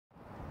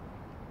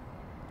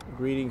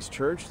Greetings,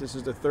 church. This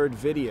is the third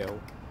video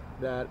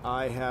that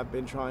I have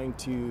been trying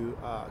to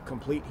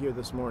complete here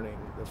this morning.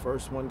 The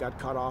first one got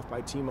cut off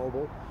by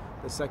T-Mobile.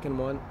 The second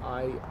one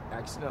I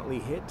accidentally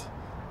hit.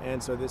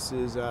 And so this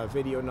is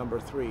video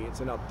number 3. It's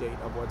an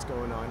update of what's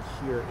going on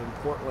here in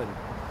Portland.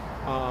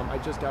 I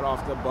just got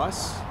off the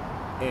bus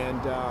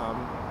and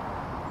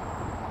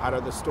out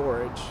of the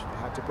storage. I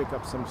had to pick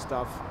up some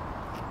stuff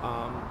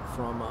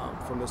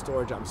from the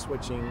storage. I'm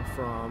switching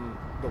from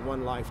the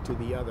one life to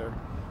the other.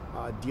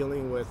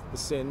 Dealing with the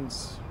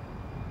sins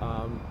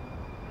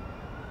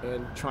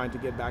and trying to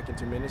get back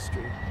into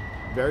ministry.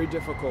 Very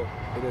difficult.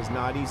 It is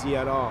not easy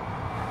at all.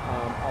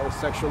 I was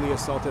sexually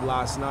assaulted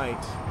last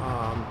night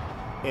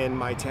in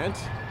my tent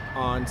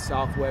on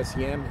Southwest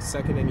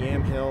 2nd and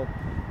Yam Hill,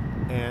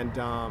 and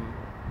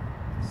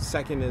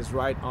 2nd is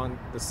right on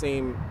the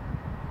same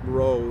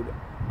road.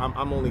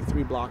 I'm only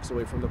 3 blocks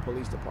away from the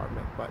police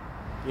department, but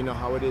you know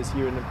how it is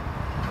here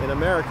in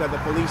America. The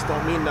police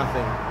don't mean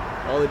nothing.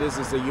 All it is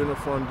a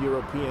uniformed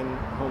European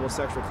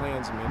homosexual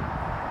Klansman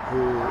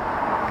who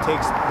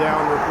takes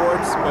down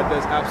reports but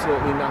does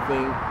absolutely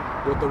nothing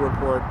with the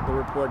report. The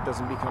report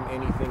doesn't become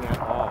anything at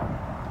all.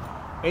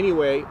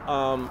 Anyway,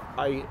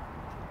 I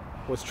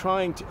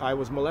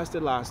was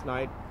molested last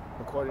night,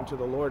 according to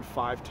the Lord,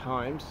 5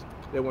 times.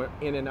 They went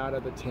in and out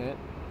of the tent.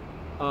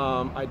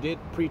 I did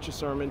preach a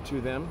sermon to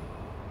them,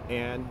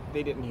 and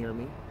they didn't hear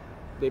me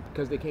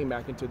because they came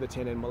back into the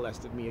tent and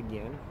molested me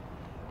again.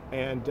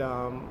 And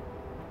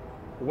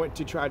went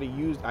to try to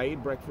I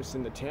ate breakfast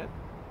in the tent.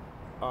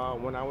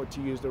 When I went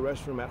to use the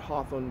restroom at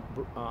Hawthorne,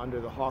 under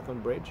the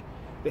Hawthorne Bridge,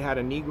 they had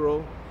a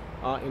Negro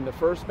in the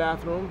first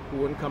bathroom who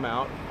wouldn't come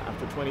out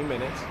after 20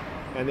 minutes,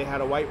 and they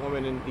had a white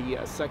woman in the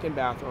second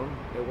bathroom.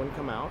 They wouldn't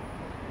come out.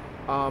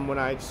 When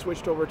I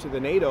switched over to the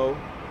NATO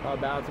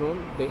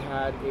bathroom, they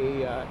had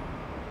a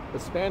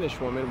Spanish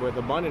woman with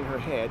a bun in her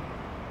head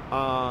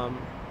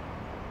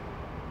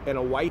and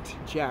a white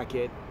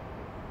jacket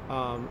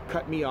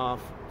cut me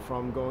off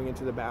from going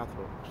into the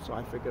bathroom. So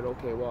I figured,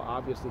 okay, well,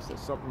 obviously there's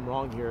something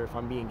wrong here. If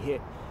I'm being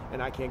hit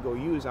and I can't go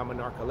use, I'm a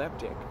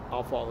narcoleptic.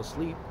 I'll fall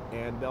asleep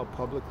and they'll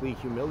publicly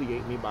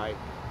humiliate me by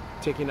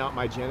taking out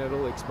my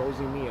genital,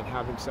 exposing me, and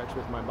having sex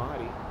with my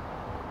body.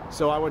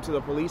 So I went to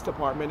the police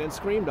department and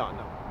screamed on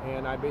them.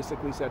 And I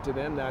basically said to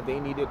them that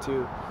they needed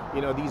to,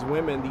 you know, these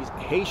women, these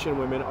Haitian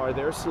women are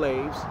their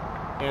slaves,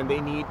 and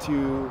they need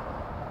to,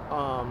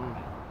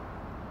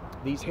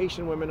 these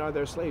Haitian women are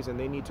their slaves, and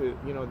they need to,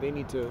 you know, they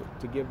need to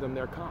give them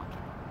their cock,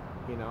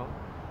 you know.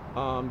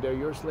 They're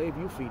your slave,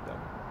 you feed them.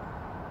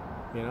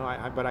 You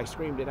know, but I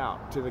screamed it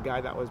out to the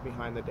guy that was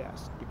behind the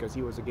desk because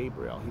he was a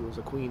Gabriel. He was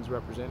a Queen's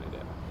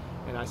representative.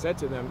 And I said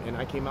to them, and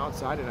I came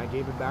outside and I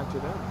gave it back to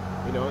them.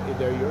 You know, if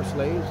they're your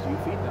slaves, you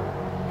feed them.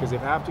 Because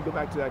if I have to go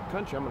back to that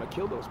country, I'm going to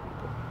kill those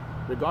people,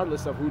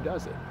 regardless of who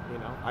does it. You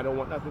know, I don't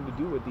want nothing to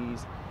do with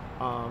these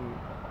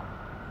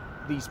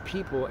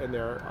people and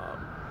their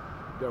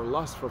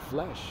lust for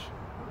flesh.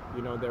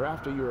 You know, they're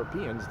after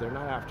Europeans. They're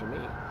not after me.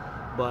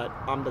 But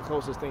I'm the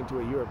closest thing to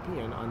a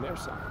European on their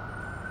side.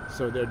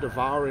 So they're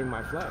devouring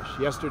my flesh.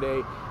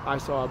 Yesterday, I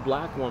saw a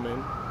black woman,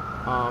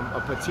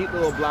 a petite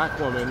little black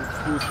woman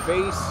whose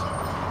face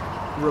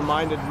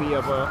reminded me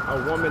of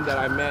a woman that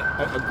I met,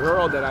 a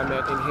girl that I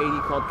met in Haiti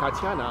called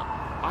Katiana.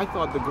 I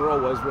thought the girl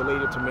was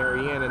related to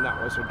Marianne and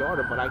that was her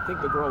daughter, but I think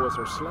the girl was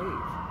her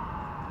slave.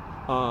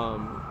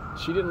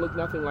 She didn't look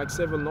nothing like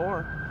Civil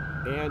Nor,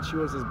 and she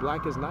was as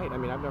black as night. I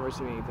mean, I've never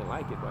seen anything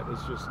like it, but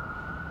it's just,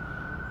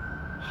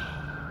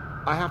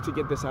 I have to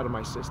get this out of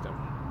my system.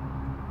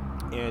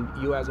 And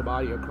you as a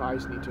body of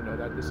Christ need to know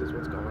that this is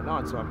what's going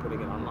on, so I'm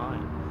putting it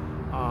online.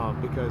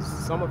 Because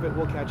some of it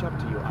will catch up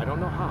to you. I don't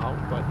know how,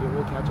 but it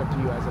will catch up to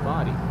you as a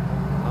body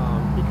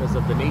because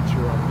of the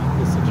nature of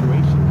the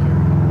situation here.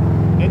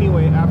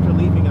 Anyway, after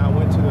leaving, I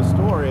went to the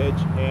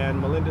storage, and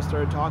Melinda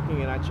started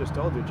talking, and I just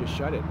told her, just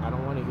shut it. I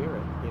don't want to hear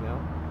it, you know.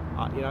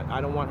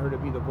 I don't want her to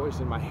be the voice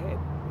in my head.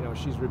 You know,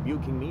 she's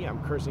rebuking me,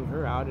 I'm cursing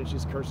her out, and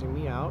she's cursing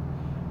me out.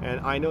 And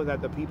I know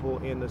that the people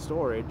in the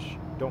storage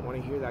don't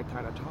want to hear that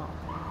kind of talk.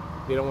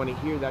 They don't want to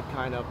hear that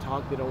kind of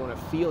talk. They don't want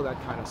to feel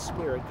that kind of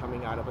spirit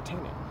coming out of a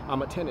tenant.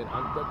 I'm a tenant.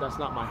 That's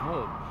not my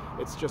home.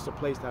 It's just a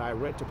place that I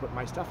rent to put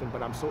my stuff in.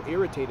 But I'm so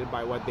irritated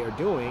by what they're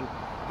doing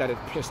that it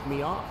pissed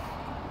me off.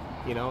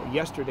 You know,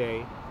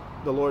 yesterday,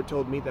 the Lord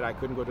told me that I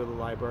couldn't go to the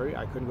library.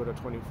 I couldn't go to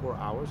 24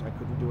 hours. I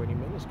couldn't do any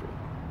ministry.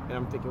 And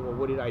I'm thinking, well,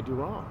 what did I do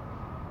wrong?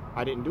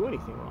 I didn't do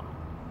anything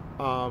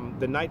wrong.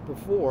 The night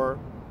before,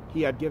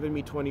 he had given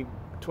me 20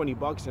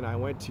 bucks, and I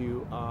went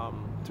to,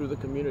 through the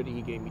community,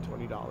 he gave me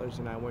 $20,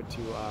 and I went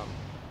to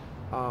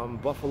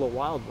Buffalo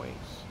Wild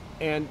Wings.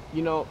 And,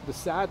 you know, the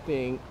sad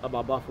thing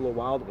about Buffalo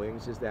Wild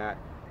Wings is that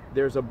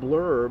there's a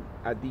blurb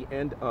at the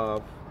end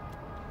of,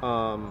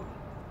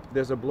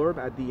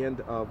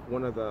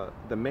 one of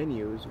the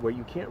menus where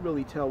you can't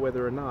really tell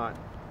whether or not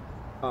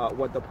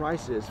what the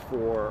price is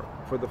for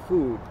the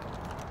food.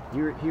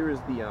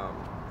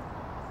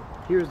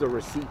 Here's the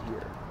receipt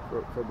here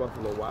for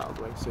Buffalo Wild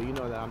Wings, so you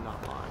know that I'm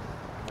not lying.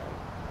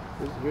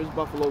 Okay? Here's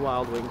Buffalo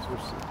Wild Wings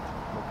receipt.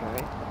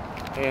 Okay,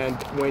 And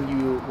when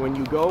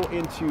you go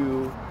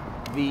into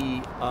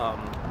the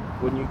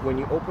when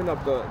you open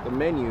up the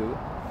menu,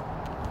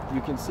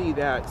 you can see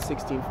that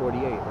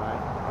 1648,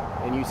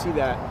 right? And you see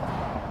that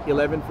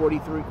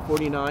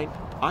 1149.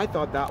 I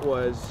thought that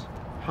was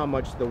how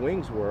much the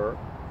wings were,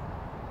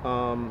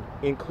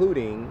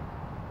 including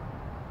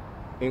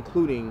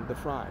the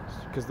fries,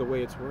 because the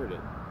way it's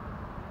worded.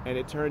 And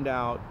it turned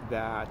out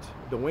that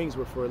the wings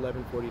were for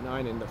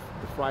 $11.49 and the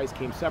fries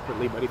came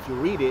separately. But if you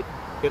read it,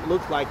 it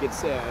looks like it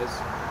says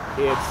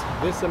it's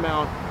this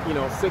amount,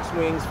 6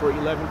 wings for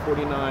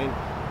 $11.49,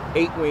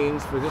 8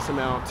 wings for this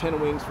amount, 10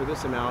 wings for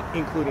this amount,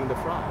 including the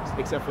fries,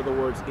 except for the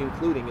words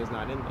 "including" is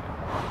not in there.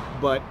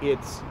 But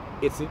it's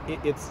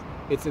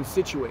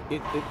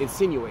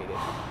insinuated.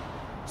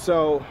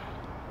 So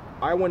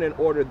I went and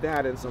ordered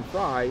that and some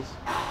fries,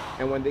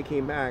 and when they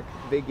came back,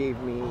 they gave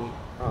me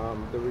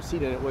the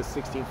receipt, and it was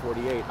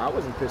 $16.48. I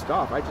wasn't pissed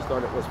off. I just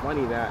thought it was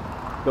funny that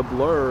the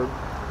blurb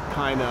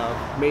kind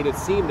of made it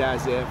seem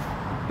as if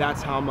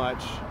that's how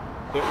much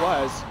it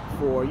was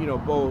for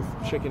both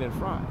chicken and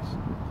fries.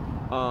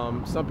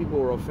 Some people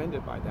were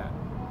offended by that,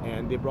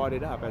 and they brought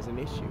it up as an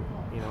issue.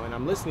 And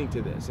I'm listening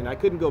to this, and I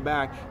couldn't go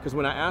back, because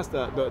when I asked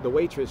the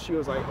waitress, she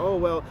was like, oh,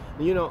 well,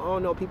 oh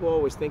no, people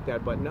always think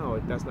that, but no,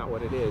 that's not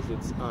what it is.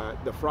 It's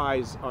the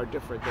fries are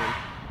different than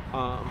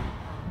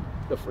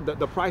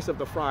the price of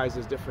the fries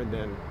is different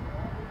than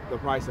the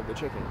price of the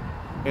chicken.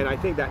 And I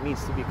think that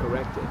needs to be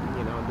corrected.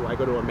 Do I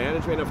go to a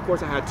manager? And of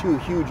course I had 2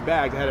 huge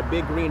bags. I had a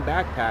big green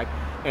backpack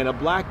and a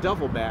black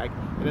duffel bag,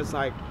 and it's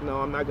like,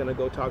 no, I'm not going to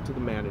go talk to the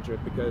manager,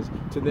 because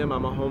to them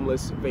I'm a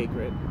homeless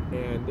vagrant,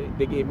 and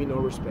they gave me no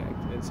respect.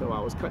 And so I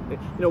was cut,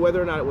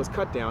 whether or not it was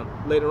cut down.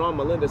 Later on,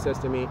 Melinda says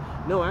to me,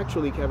 no,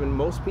 actually, Kevin,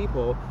 most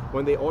people,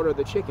 when they order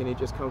the chicken, it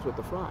just comes with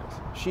the fries.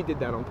 She did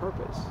that on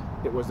purpose.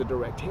 It was a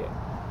direct hit.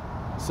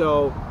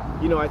 So,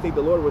 I think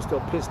the Lord was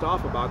still pissed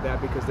off about that,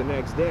 because the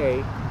next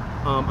day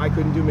I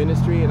couldn't do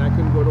ministry and I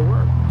couldn't go to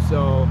work.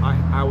 So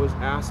I was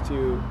asked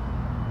to,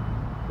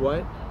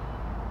 what?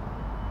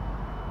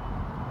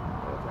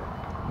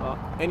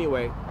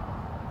 Anyway,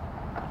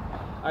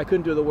 I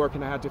couldn't do the work,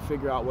 and I had to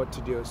figure out what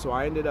to do. So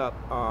I ended up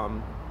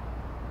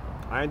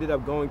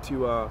going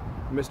to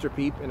Mr.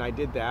 Peep, and I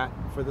did that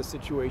for the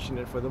situation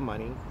and for the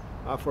money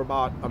for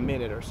about a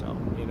minute or so.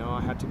 I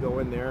had to go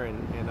in there,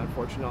 and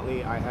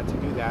unfortunately I had to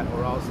do that,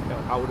 or else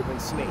I would have been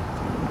snaked.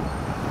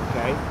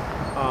 Okay,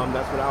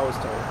 that's what I was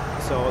told.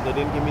 So they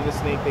didn't give me the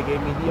snake; they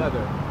gave me the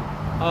other.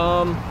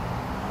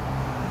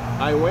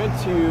 I went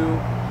to,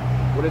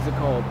 what is it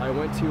called? I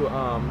went to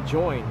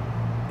Join.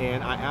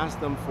 And I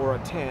asked them for a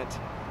tent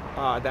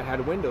that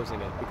had windows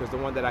in it, because the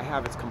one that I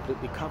have is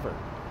completely covered.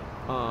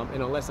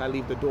 And unless I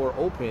leave the door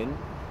open,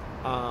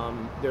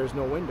 there's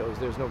no windows,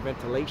 there's no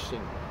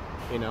ventilation.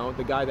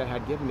 The guy that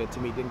had given it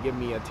to me didn't give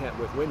me a tent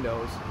with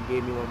windows, he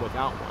gave me one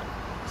without one.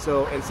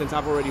 So, and since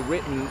I've already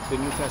written the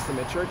New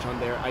Testament church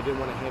on there, I didn't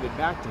want to hand it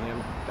back to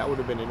him. That would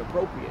have been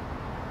inappropriate.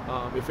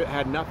 If it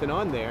had nothing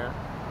on there,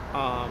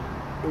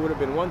 it would have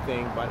been one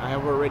thing, but I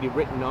have already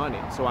written on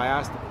it. So I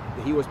asked,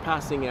 he was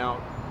passing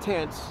out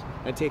tents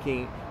and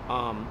taking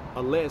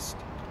a list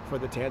for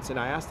the tents, and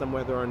I asked him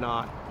whether or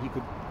not he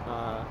could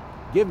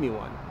give me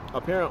one.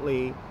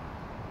 Apparently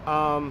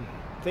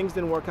things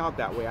didn't work out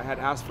that way. I had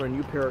asked for a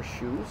new pair of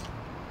shoes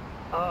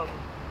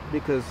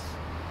because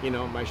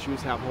my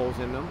shoes have holes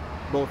in them,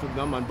 both of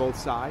them on both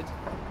sides,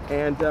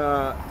 and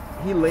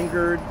he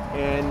lingered,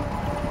 and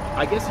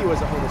I guess he was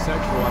a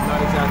homosexual. I'm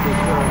not exactly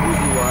sure who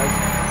he was,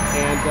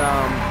 and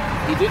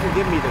he didn't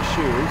give me the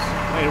shoes,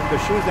 and the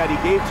shoes that he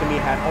gave to me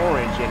had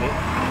orange in it.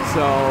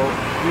 So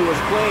he was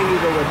playing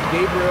either with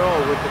Gabriel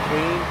or with the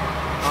Queen.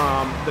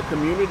 The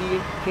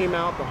community came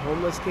out, the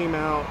homeless came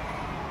out,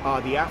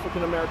 the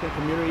African American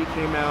community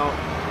came out.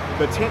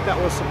 The tent that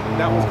was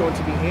going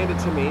to be handed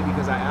to me,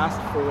 because I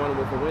asked for one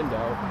with a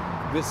window,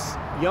 this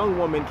young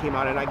woman came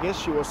out, and I guess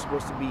she was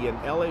supposed to be an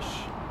Elish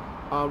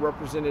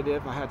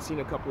representative. I had seen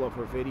a couple of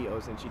her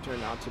videos, and she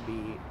turned out to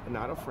be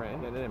not a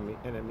friend, an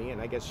enemy,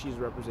 and I guess she's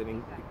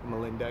representing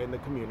Melinda in the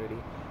community.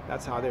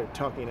 That's how they're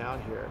talking out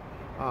here.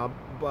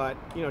 But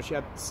she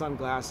had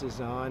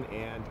sunglasses on,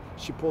 and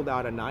she pulled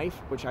out a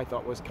knife, which I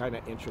thought was kind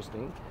of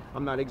interesting.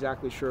 I'm not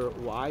exactly sure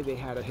why they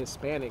had a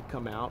Hispanic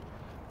come out.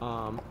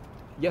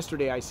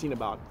 Yesterday I seen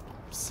about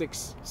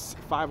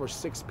 5 or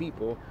 6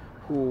 people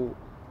who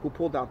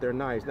pulled out their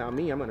knives. Now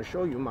me, I'm going to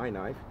show you my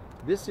knife.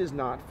 This is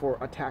not for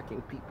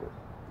attacking people.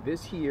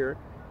 This here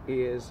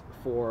is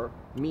for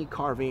me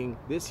carving.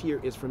 This here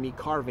is for me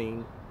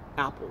carving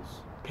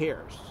apples,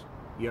 pears.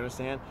 You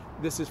understand?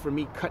 This is for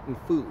me cutting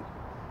food.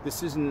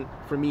 This isn't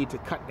for me to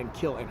cut and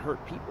kill and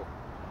hurt people.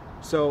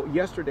 So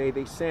yesterday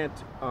they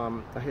sent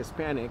a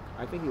Hispanic,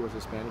 I think he was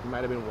Hispanic, he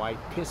might have been white,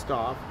 pissed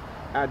off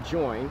at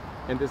Join,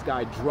 and this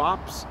guy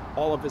drops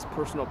all of his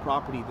personal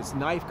property. This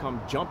knife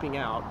comes jumping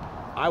out.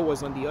 I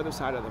was on the other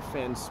side of the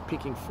fence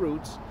picking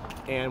fruits,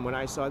 and when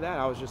I saw that,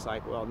 I was just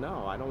like, well,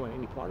 no, I don't want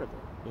any part of it.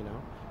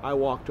 I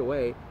walked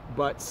away,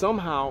 but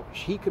somehow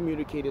he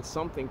communicated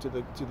something to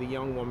the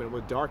young woman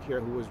with dark hair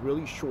who was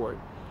really short,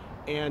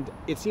 And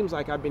it seems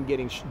like I've been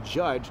getting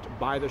judged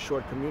by the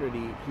short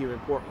community here in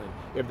Portland.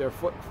 If they're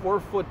 4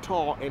 foot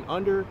tall and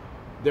under,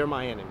 they're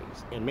my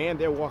enemies. And man,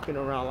 they're walking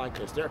around like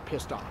this. They're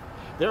pissed off.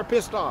 They're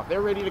pissed off.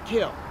 They're ready to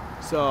kill.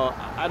 So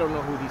I don't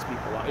know who these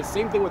people are. It's the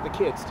same thing with the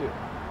kids too.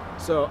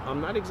 So I'm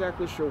not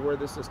exactly sure where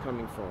this is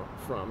coming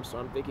from. So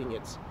I'm thinking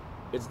it's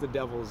the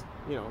devil's,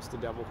 it's the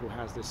devil who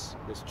has this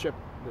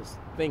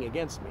thing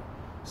against me.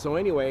 So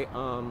anyway,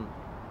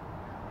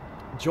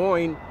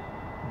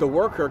 the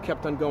worker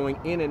kept on going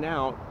in and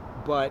out,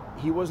 but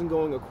he wasn't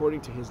going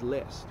according to his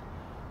list.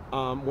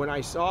 When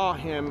I saw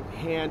him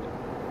hand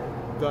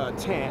the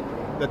tent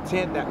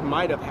that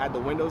might have had the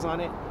windows on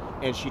it,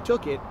 and she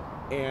took it,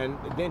 and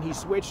then he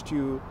switched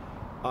to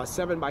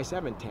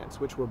 7x7 tents,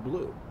 which were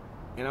blue.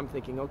 And I'm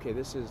thinking, okay,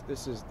 this is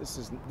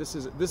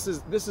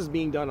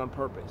being done on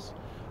purpose.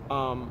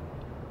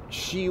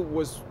 She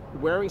was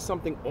wearing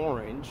something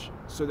orange,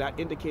 so that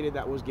indicated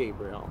that was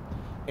Gabriel,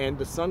 and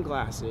the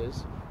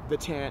sunglasses, the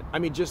tent. I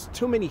mean, just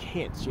too many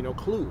hints,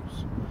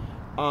 clues.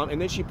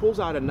 And then she pulls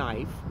out a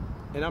knife,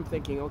 and I'm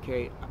thinking,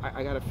 okay,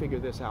 I got to figure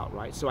this out,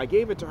 right? So I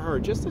gave it to her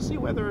just to see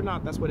whether or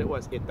not that's what it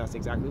was. That's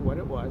exactly what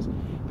it was.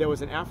 There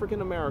was an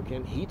African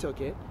American. He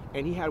took it,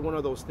 and he had one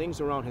of those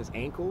things around his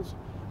ankles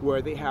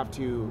where they have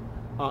to,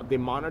 they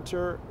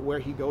monitor where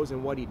he goes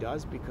and what he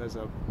does because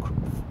of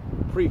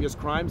previous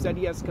crimes that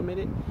he has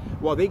committed.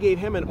 Well, they gave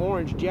him an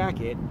orange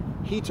jacket.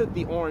 He took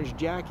the orange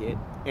jacket,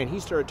 and he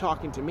started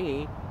talking to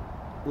me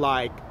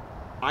like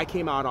I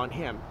came out on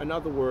him. In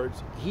other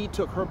words, he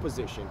took her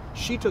position.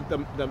 She took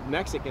the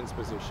Mexican's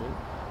position.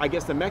 I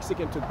guess the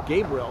Mexican took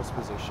Gabriel's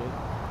position.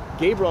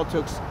 Gabriel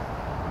took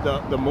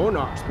the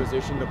monarch's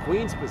position, the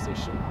queen's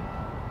position.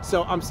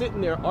 So I'm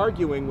sitting there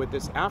arguing with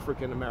this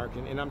African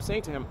American, and I'm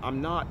saying to him,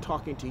 I'm not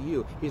talking to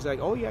you. He's like,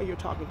 oh yeah, you're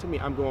talking to me.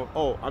 I'm going,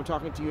 oh, I'm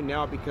talking to you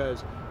now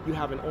because you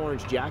have an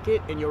orange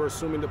jacket and you're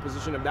assuming the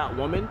position of that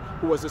woman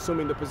who was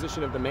assuming the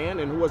position of the man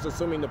and who was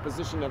assuming the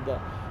position of the,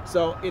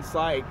 so it's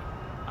like,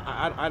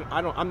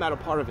 I'm not a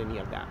part of any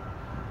of that.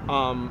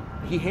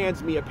 He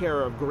hands me a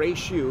pair of gray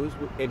shoes,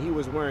 and he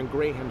was wearing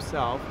gray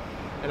himself.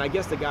 And I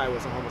guess the guy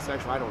was a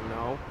homosexual, I don't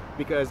know.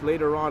 Because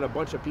later on, a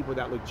bunch of people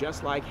that looked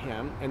just like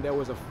him, and there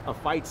was a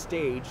fight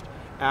staged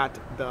at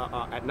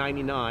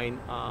 99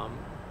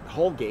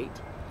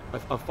 Holgate,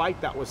 a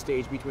fight that was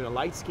staged between a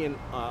light-skinned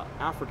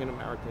African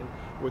American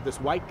with this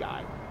white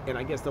guy. And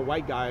I guess the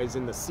white guy is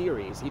in the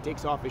series. He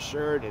takes off his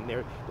shirt, and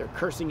they're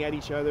cursing at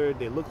each other.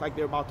 They look like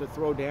they're about to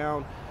throw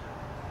down.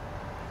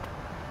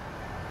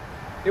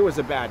 It was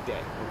a bad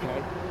day,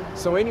 okay?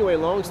 So anyway,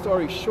 long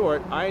story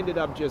short, I ended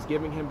up just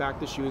giving him back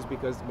the shoes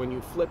because when you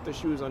flip the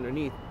shoes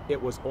underneath,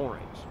 it was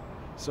orange.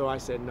 So I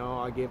said, no,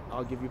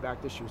 I'll give you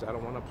back the shoes. I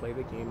don't want to play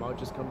the game. I'll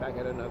just come back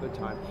at another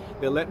time.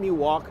 They let me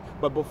walk,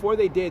 but before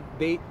they did,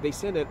 they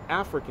sent an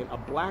African, a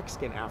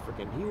black-skinned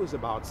African. He was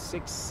about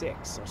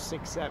 6'6" or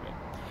 6'7".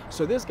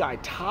 So this guy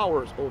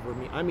towers over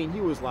me. I mean,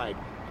 he was like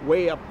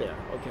way up there,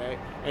 okay?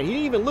 And he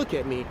didn't even look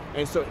at me,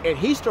 and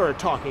he started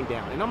talking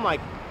down, and I'm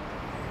like,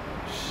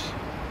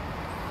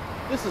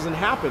 this isn't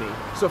happening.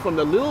 So from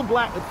the little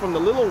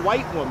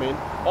white woman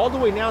all the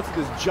way now to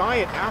this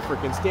giant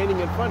African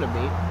standing in front of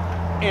me,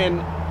 and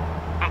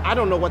I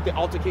don't know what the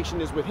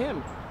altercation is with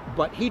him,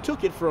 but he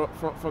took it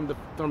from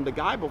the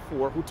guy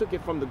before, who took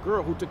it from the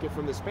girl, who took it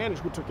from the Spanish,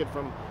 who took it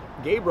from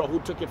Gabriel, who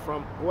took it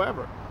from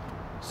whoever.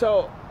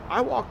 So I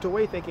walked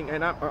away thinking,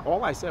 and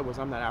all I said was,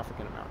 I'm not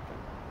African American.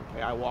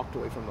 Okay, I walked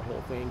away from the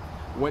whole thing,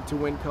 went to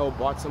Winco,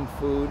 bought some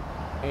food,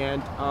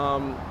 and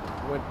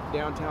went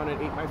downtown and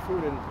ate my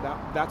food, and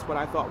that's what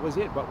I thought was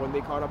it. But when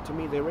they caught up to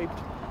me, they raped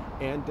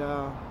and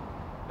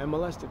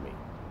molested me,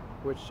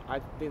 which I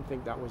didn't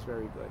think that was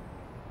very good.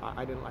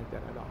 I didn't like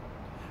that at all.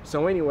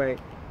 So anyway,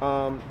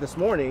 this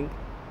morning,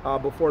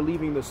 before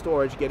leaving the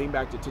storage, getting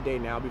back to today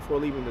now, before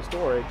leaving the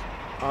storage,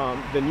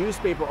 the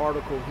newspaper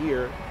article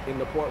here in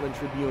the Portland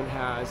Tribune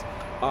has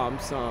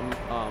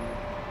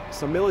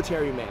some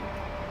military men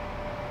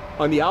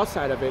on the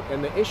outside of it,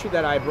 and the issue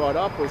that I brought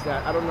up was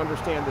that I don't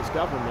understand this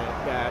government,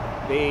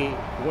 that they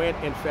went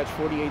and fetched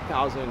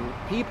 48,000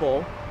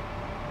 people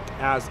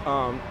as,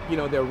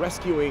 they're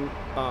rescuing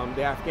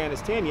the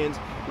Afghanistanians,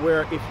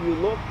 where if you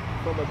look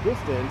from a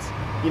distance,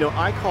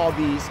 I call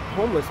these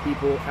homeless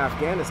people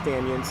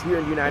Afghanistanians here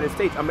in the United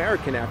States,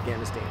 American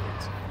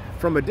Afghanistanians.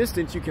 From a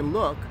distance, you can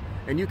look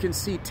and you can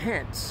see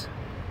tents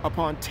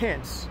upon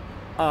tents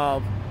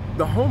of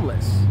the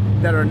homeless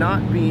that are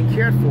not being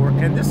cared for,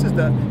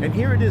 and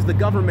here it is, the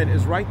government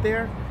is right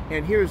there,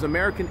 and here's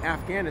American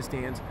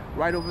Afghanistan's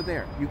right over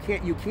there. You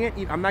can't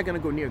even, I'm not going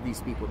to go near these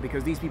people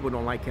because these people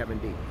don't like Kevin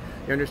D.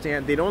 You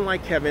understand? They don't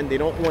like Kevin. They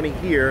don't want to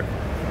hear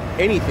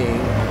anything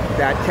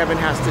that Kevin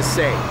has to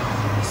say.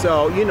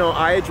 So,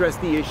 I address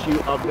the issue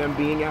of them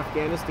being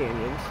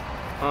Afghanistanians,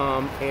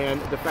 and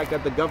the fact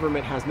that the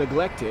government has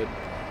neglected,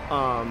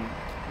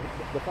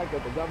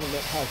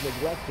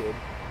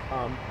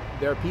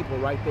 there are people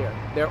right there.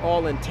 They're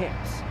all in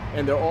tents,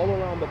 and they're all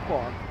around the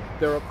park.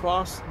 They're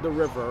across the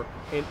river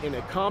in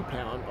a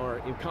compound or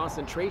in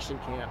concentration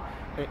camp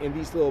in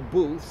these little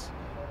booths,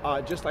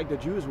 just like the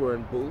Jews were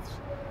in booths.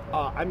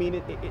 I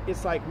mean,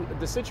 it's like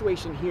the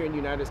situation here in the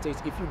United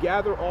States. If you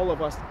gather all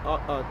of us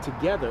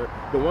together,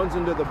 the ones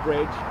under the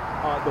bridge,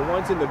 the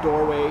ones in the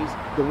doorways,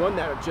 the one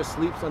that just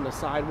sleeps on the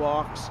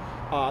sidewalks,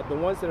 the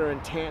ones that are in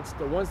tents,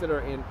 the ones that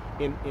are in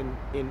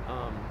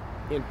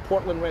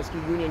Portland Rescue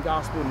Union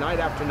Gospel night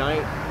after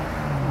night,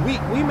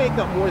 we make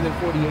up more than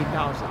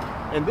 48,000.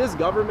 And this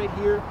government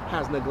here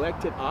has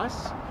neglected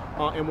us.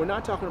 And we're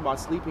not talking about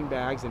sleeping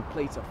bags and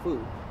plates of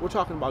food. We're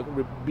talking about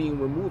being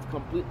removed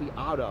completely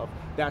out of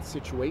that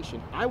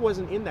situation. I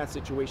wasn't in that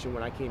situation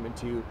when I came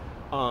into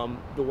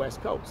the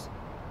West Coast.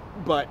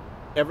 But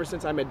ever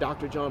since I met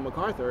Dr. John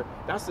MacArthur,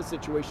 that's the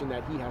situation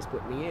that he has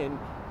put me in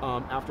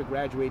after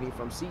graduating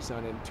from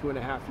CSUN in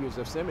 2.5 years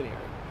of seminary.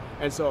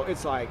 And so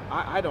it's like,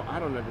 I don't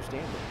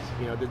understand this.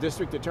 You know, the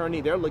district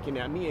attorney, they're looking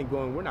at me and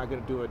going, we're not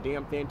going to do a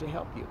damn thing to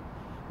help you,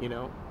 you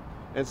know.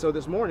 And so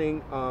this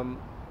morning,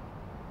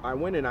 I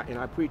went and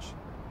I preached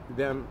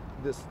them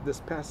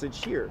this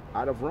passage here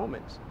out of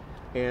Romans,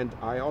 and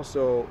I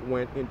also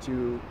went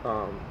into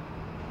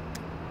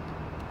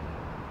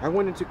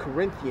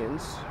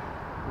Corinthians.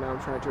 Now I'm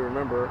trying to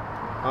remember.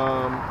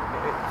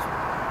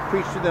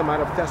 Preached to them out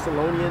of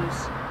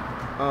Thessalonians.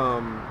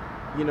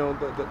 You know,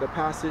 the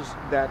passage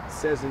that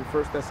says in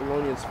 1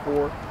 Thessalonians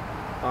 4.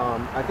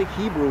 I think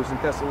Hebrews and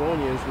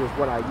Thessalonians was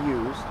what I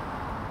used.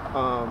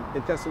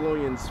 In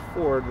Thessalonians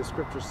 4, the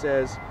scripture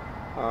says.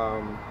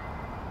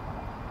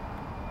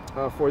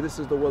 For this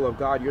is the will of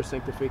God, your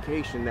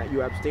sanctification, that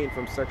you abstain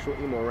from sexual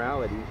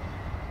immorality,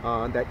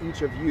 that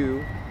each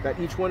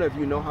one of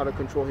you know how to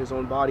control his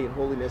own body in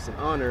holiness and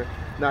honor,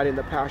 not in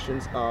the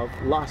passions of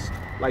lust,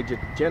 like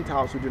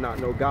Gentiles who do not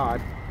know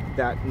God,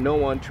 that no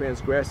one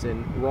transgress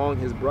and wrong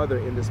his brother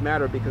in this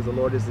matter, because the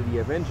Lord is an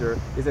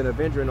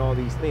avenger in all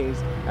these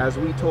things, as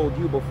we told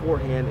you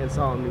beforehand and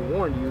solemnly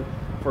warned you,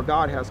 for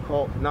God has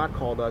not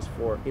called us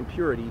for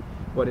impurity,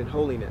 but in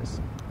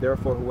holiness.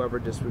 Therefore, whoever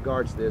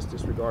disregards this,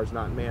 disregards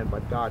not man,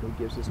 but God, who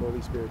gives his Holy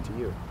Spirit to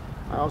you.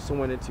 I also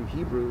went into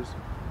Hebrews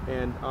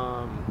and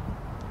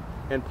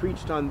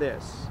preached on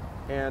this.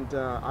 And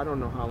I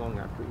don't know how long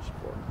I preached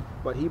for.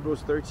 But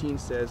Hebrews 13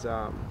 says,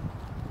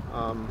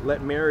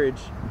 let marriage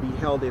be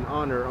held in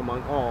honor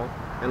among all,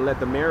 and let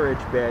the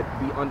marriage bed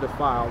be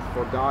undefiled,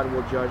 for God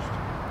will judge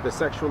the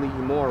sexually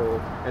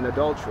immoral and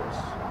adulterous.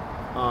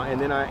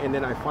 And then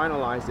I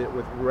finalized it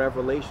with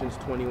Revelations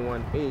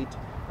 21:8.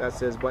 That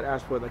says, but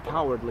as for the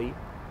cowardly,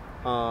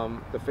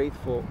 the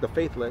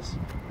faithless,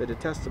 the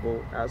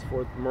detestable, as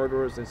for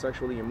murderers and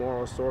sexually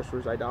immoral,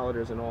 sorcerers,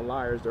 idolaters, and all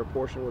liars, their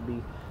portion would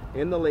be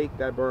in the lake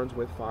that burns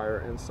with fire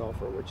and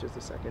sulfur, which is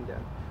the second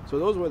death. So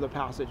those were the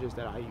passages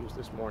that I used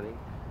this morning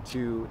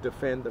to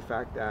defend the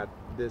fact that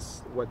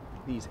what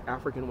these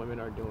African women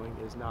are doing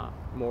is not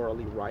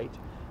morally right.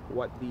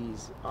 What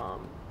these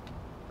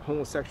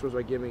homosexuals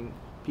are giving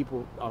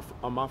people,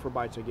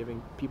 Hermaphrodites are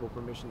giving people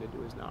permission to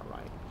do is not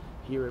right.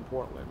 Here in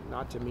Portland,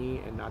 not to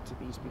me and not to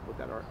these people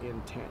that are in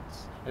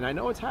tents. And I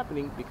know it's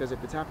happening, because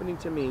if it's happening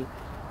to me,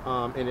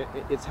 and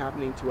it's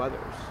happening to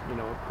others, you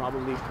know,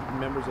 probably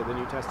members of the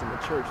New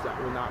Testament church that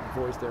will not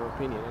voice their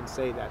opinion and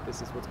say that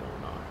this is what's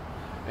going on.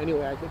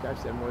 Anyway, I think I've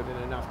said more than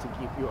enough to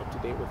keep you up to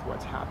date with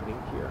what's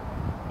happening here.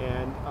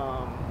 And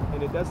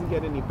it doesn't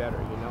get any better,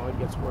 you know, it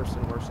gets worse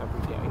and worse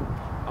every day.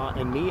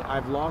 And me,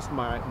 I've lost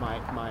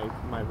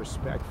my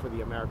respect for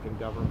the American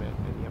government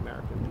and the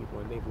American people,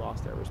 and they've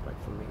lost their respect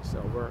for me.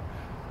 So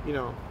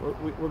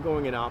we're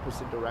going in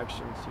opposite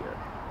directions here.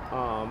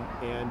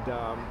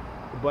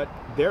 But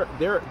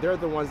they're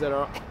the ones that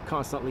are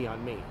constantly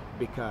on me,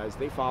 because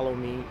they follow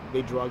me,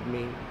 they drug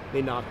me,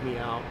 they knock me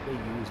out, they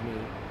use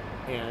me,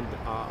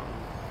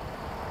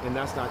 and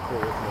that's not cool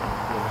with me,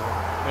 you know.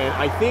 And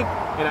I think,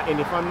 and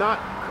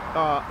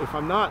if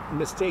I'm not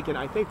mistaken,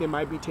 I think they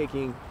might be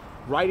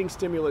writing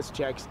stimulus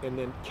checks and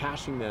then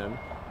cashing them.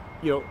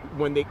 You know,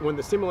 when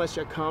the stimulus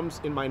check comes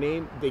in my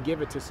name, they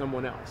give it to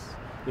someone else.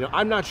 You know,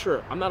 I'm not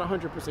sure. I'm not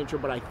 100% sure,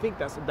 but I think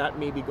that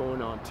may be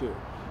going on too.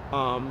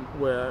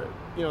 Where,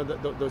 you know,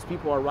 those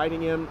people are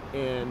writing him,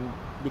 and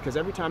because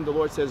every time the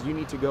Lord says you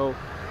need to go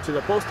to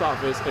the post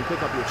office and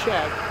pick up your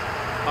check,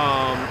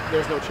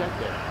 there's no check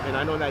there. And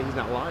I know that he's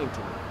not lying to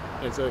me.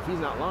 And so if he's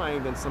not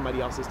lying, then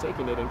somebody else is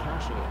taking it and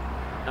cashing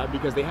it,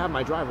 because they have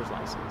my driver's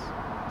license.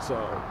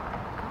 So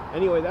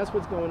anyway, that's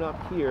what's going up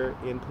here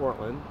in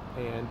Portland,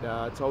 and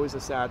it's always a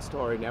sad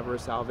story, never a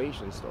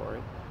salvation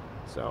story.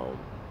 So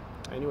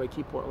anyway,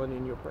 keep Portland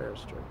in your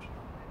prayers, church.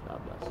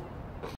 God bless.